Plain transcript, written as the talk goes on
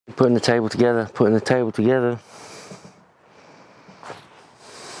Putting the table together, putting the table together.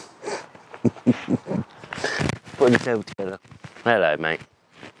 Putting the table together. Hello, mate.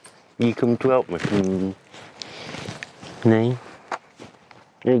 You come to help me? No?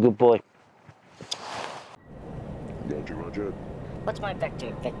 You're a good boy. Roger, roger. What's my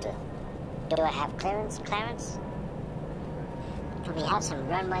vector, Victor? Do I have clearance, Clarence? Can we have some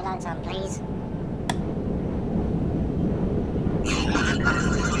runway lights on, please?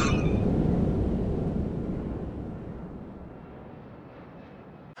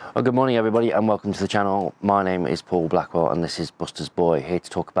 Well, good morning everybody and welcome to the channel. My name is Paul Blackwell and this is Buster's Boy, here to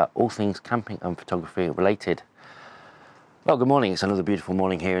talk about all things camping and photography related. Well, good morning. It's another beautiful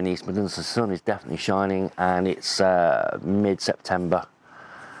morning here in the East Midlands. The sun is definitely shining and it's mid-September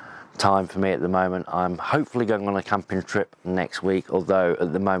time for me at the moment. I'm hopefully going on a camping trip next week, although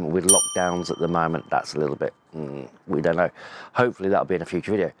at the moment with lockdowns at the moment, that's a little bit, we don't know. Hopefully that'll be in a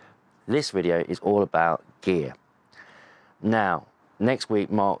future video. This video is all about gear. Now, next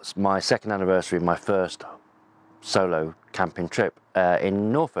week marks my second anniversary of my first solo camping trip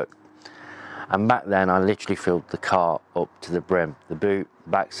in Norfolk. And back then I literally filled the car up to the brim. The boot,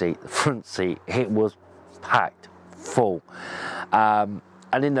 back seat, the front seat, it was packed full.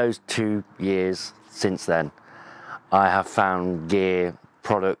 And in those 2 years since then, I have found gear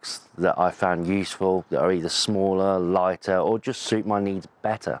products that I found useful, that are either smaller, lighter, or just suit my needs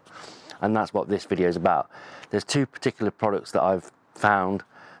better. And that's what this video is about. There's two particular products that I've found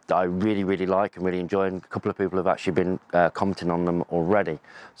that I really like and really enjoy, and a couple of people have actually been commenting on them already.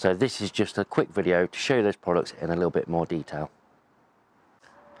 So this is just a quick video to show you those products in a little bit more detail.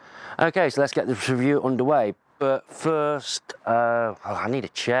 Okay, so let's get this review underway. But first, I need a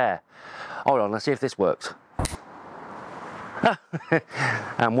chair. Hold on, let's see if this works.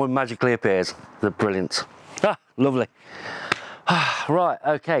 And one magically appears. The brilliant. Lovely. Right,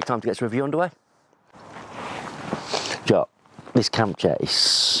 okay, time to get this review underway. Joe, this camp chair is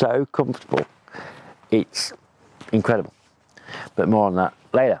so comfortable. It's incredible. But more on that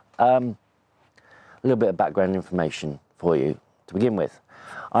later. A little bit of background information for you to begin with.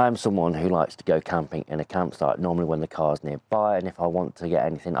 I am someone who likes to go camping in a campsite, normally when the car's nearby, and if I want to get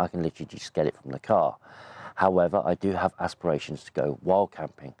anything, I can literally just get it from the car. However, I do have aspirations to go wild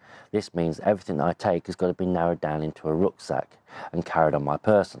camping. This means everything that I take has got to be narrowed down into a rucksack and carried on my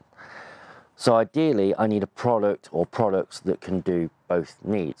person. So ideally, I need a product or products that can do both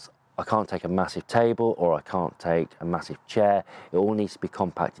needs. I can't take a massive table or I can't take a massive chair. It all needs to be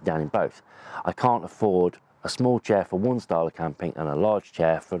compacted down in both. I can't afford a small chair for one style of camping and a large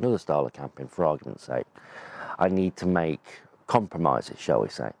chair for another style of camping, for argument's sake. I need to make compromises, shall we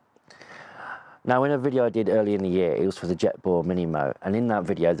say. Now, in a video I did earlier in the year, it was for the Jetboard Minimo, and in that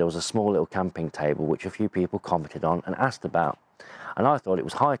video there was a small little camping table which a few people commented on and asked about. And I thought it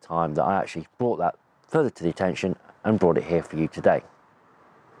was high time that I actually brought that further to the attention and brought it here for you today.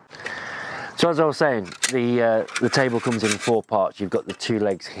 So as I was saying, the table comes in 4 parts. You've got the 2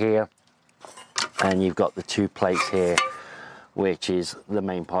 legs here, and you've got the 2 plates here, which is the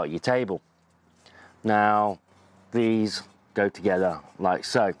main part of your table. Now, these go together like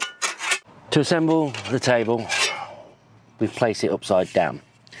so. To assemble the table, we place it upside down.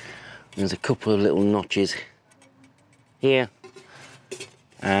 There's a couple of little notches here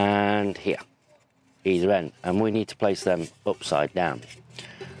and here, either end, and we need to place them upside down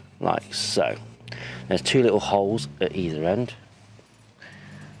like so. There's 2 little holes at either end,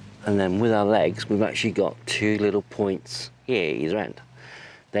 and then with our legs we've actually got 2 little points here either end.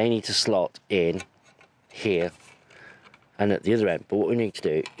 They need to slot in here and at the other end, but what we need to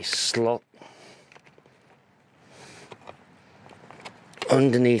do is slot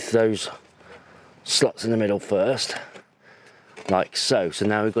underneath those slots in the middle first, like so. So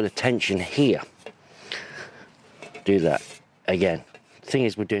now we've got a tension here. Do that again. The thing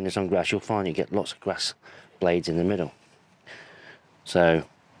is, we're doing this on grass, you'll find you get lots of grass blades in the middle. So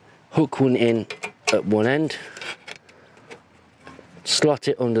hook one in at one end, slot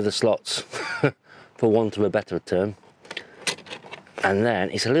it under the slots for want of a better term, and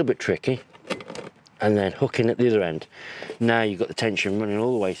then it's a little bit tricky, and then hook in at the other end. Now you've got the tension running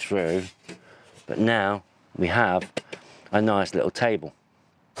all the way through, but now we have a nice little table.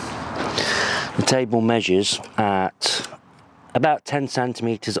 The table measures at about 10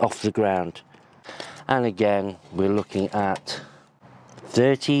 centimeters off the ground, and again we're looking at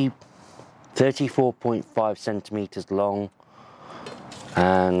 34.5 centimeters long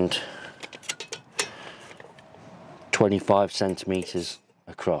and 25 centimeters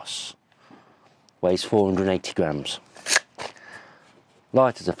across. Weighs 480 grams.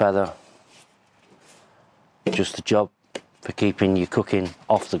 Light as a feather, just the job for keeping your cooking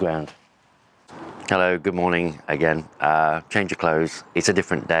off the ground. Hello, good morning again. Change of clothes. It's a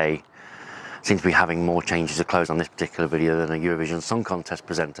different day. Seem to be having more changes of clothes on this particular video than a Eurovision Song Contest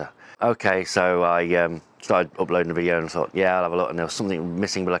presenter. Okay, so I started uploading the video and thought, yeah, I'll have a look, and there was something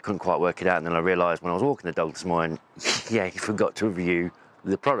missing, but I couldn't quite work it out, and then I realised when I was walking the dog this morning, yeah, you forgot to review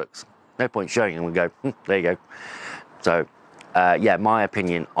the products. No point showing them and go, there you go. So, yeah, my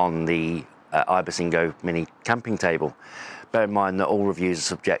opinion on the Ibersingo mini camping table. Bear in mind that all reviews are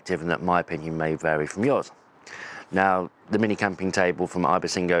subjective and that my opinion may vary from yours. Now, the mini camping table from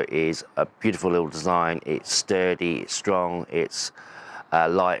Ibersingo is a beautiful little design. It's sturdy, it's strong, it's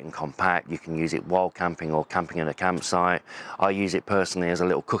light and compact. You can use it while camping or camping in a campsite. I use it personally as a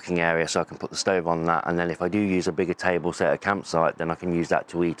little cooking area, so I can put the stove on that, and then if I do use a bigger table, say at a campsite, then I can use that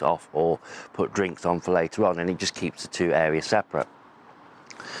to eat off or put drinks on for later on, and it just keeps the two areas separate.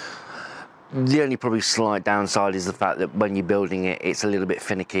 The only probably slight downside is the fact that when you're building it, it's a little bit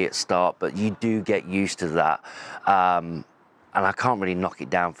finicky at start, but you do get used to that. And I can't really knock it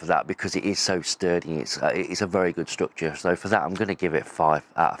down for that because it is so sturdy. It's a very good structure. So for that, I'm going to give it 5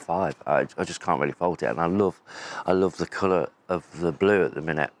 out of 5. I just can't really fault it. And I love the colour of the blue at the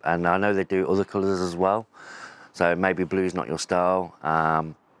minute. And I know they do other colours as well. So maybe blue's not your style.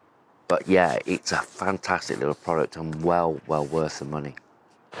 But yeah, it's a fantastic little product and well worth the money.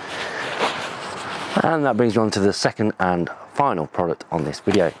 And that brings me on to the second and final product on this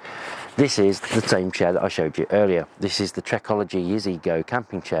video. This is the same chair that I showed you earlier. This is the Trekology Yeezy Go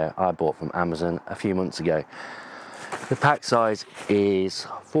camping chair I bought from Amazon a few months ago. The pack size is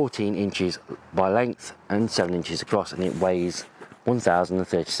 14 inches by length and 7 inches across, and it weighs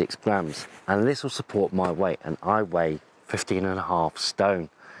 1,036 grams. And this will support my weight, and I weigh 15.5 stone.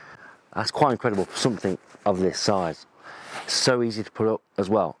 That's quite incredible for something of this size. So easy to put up as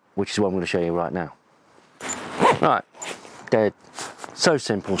well, which is what I'm going to show you right now. Right, they're so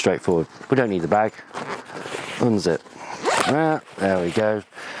simple and straightforward. We don't need the bag. Unzip. There we go.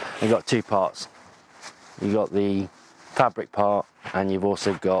 You've got two parts. You've got the fabric part, and you've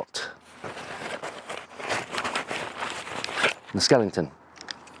also got the skeleton.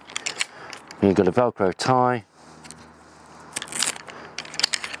 You've got a Velcro tie,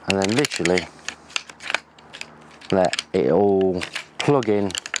 and then literally let it all plug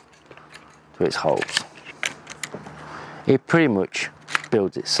in to its holes. It pretty much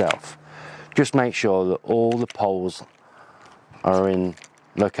builds itself. Just make sure that all the poles are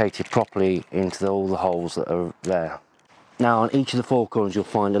located properly into all the holes that are there. Now, on each of the four corners you'll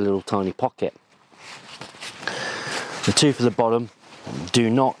find a little tiny pocket. The two for the bottom do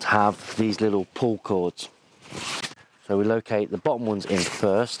not have these little pull cords, so we locate the bottom ones in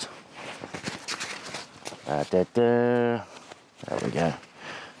first. There we go.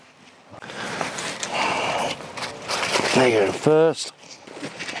 There you go first,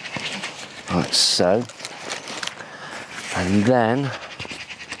 like so, and then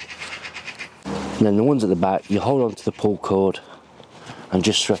the ones at the back, you hold on to the pull cord and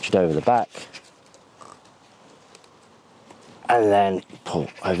just stretch it over the back, and then pull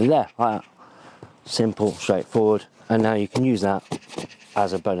over there, like that. Simple, straightforward, and now you can use that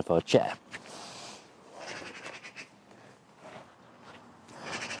as a bona fide chair.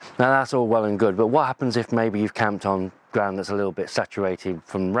 Now that's all well and good, but what happens if maybe you've camped on ground that's a little bit saturated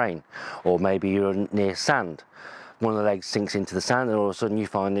from rain, or maybe you're near sand? One of the legs sinks into the sand, and all of a sudden you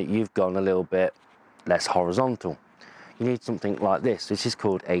find that you've gone a little bit less horizontal. You need something like this. This is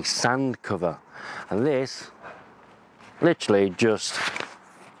called a sand cover, and this literally just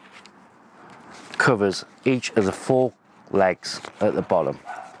covers each of the four legs at the bottom,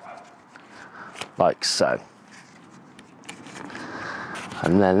 like so.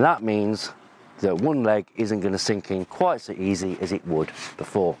 And then that means that one leg isn't going to sink in quite so easy as it would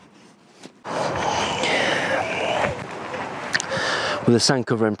before. With the sand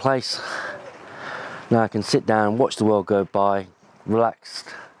cover in place, now I can sit down, watch the world go by,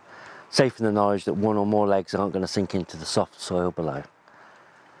 relaxed, safe in the knowledge that one or more legs aren't going to sink into the soft soil below.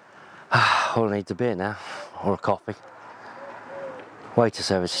 All I need is a beer now, or a coffee. Waiter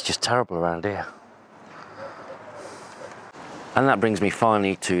service is just terrible around here. And that brings me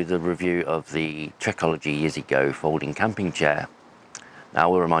finally to the review of the Trekology Yeezy Go folding camping chair. Now, I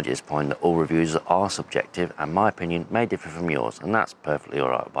will remind you at this point that all reviews are subjective, and my opinion may differ from yours, and that's perfectly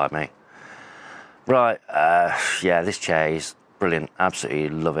alright by me. Right, yeah, this chair is brilliant, absolutely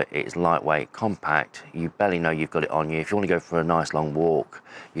love it. It's lightweight, compact, you barely know you've got it on you. If you want to go for a nice long walk,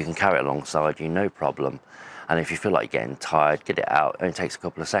 you can carry it alongside you, no problem. And if you feel like you're getting tired, get it out, it only takes a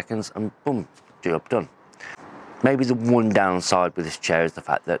couple of seconds, and boom, job done. Maybe the one downside with this chair is the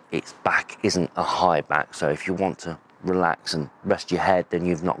fact that its back isn't a high back, so if you want to relax and rest your head, then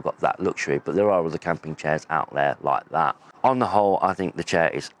you've not got that luxury. But there are other camping chairs out there like that. On the whole, I think the chair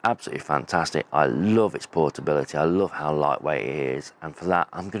is absolutely fantastic. I love its portability. I love how lightweight it is. And for that,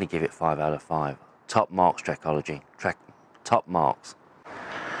 I'm going to give it 5 out of 5. Top marks, Trekology. Top marks.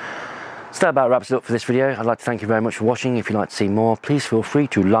 So that about wraps it up for this video. I'd like to thank you very much for watching. If you'd like to see more, please feel free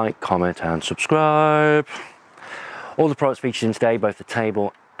to like, comment and subscribe. All the products featured in today, both the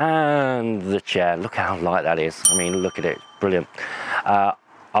table and the chair. Look how light that is. I mean, look at it. Brilliant.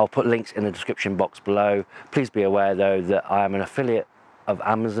 I'll put links in the description box below. Please be aware though that I am an affiliate of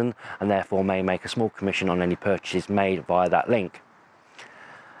Amazon and therefore may make a small commission on any purchases made via that link.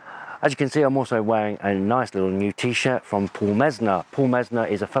 As you can see, I'm also wearing a nice little new t-shirt from Paul Mesner. Paul Mesner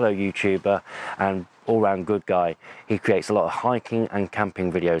is a fellow YouTuber and all-round good guy. He creates a lot of hiking and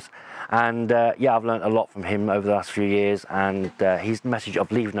camping videos. And yeah, I've learned a lot from him over the last few years, and his message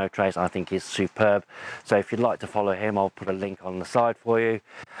of leave no trace I think is superb. So if you'd like to follow him, I'll put a link on the side for you.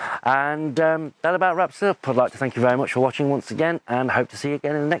 And that about wraps it up. I'd like to thank you very much for watching once again, and hope to see you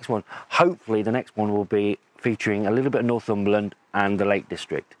again in the next one. Hopefully the next one will be featuring a little bit of Northumberland and the Lake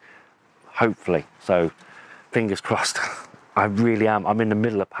District. Hopefully. So fingers crossed. I really am. I'm in the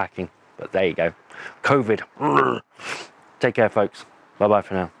middle of packing, but there you go. COVID. Take care, folks. Bye bye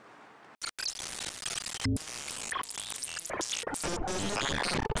for now.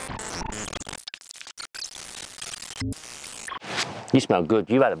 You smell good.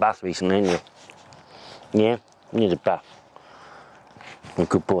 You had a bath recently, didn't you? Yeah? You need a bath. You're a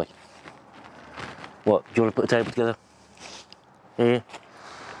good boy. What? Do you want to put the table together? Yeah?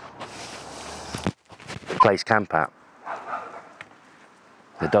 Place camp at.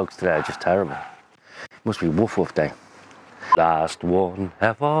 The dogs today are just terrible. Must be woof woof day. Last one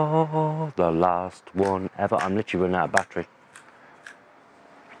ever, the last one ever. I'm literally running out of battery.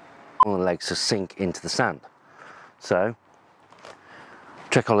 All the legs just sink into the sand. So,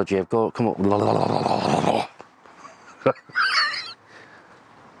 Trekology have got come up.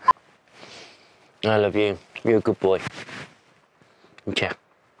 I love you. You're a good boy. Okay.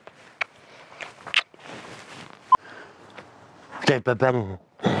 Yeah,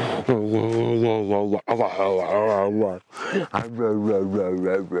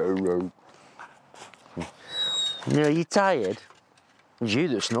 you tired? It was you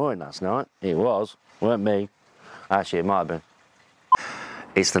that was snoring last night. It was, weren't me. Actually, it might have been.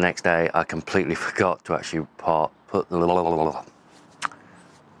 It's the next day. I completely forgot to actually put the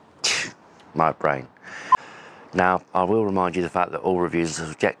my brain. Now, I will remind you the fact that all reviews are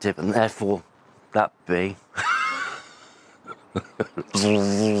subjective, and therefore that be.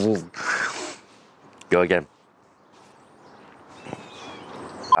 Go again.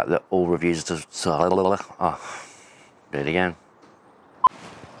 That all reviews are oh, do it again.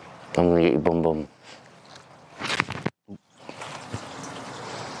 I'm gonna get you bum bum.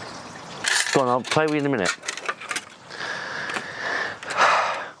 Go on, I'll play with you in a minute.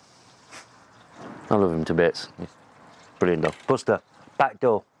 I love him to bits. Brilliant dog. Buster, back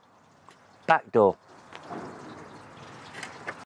door. Back door.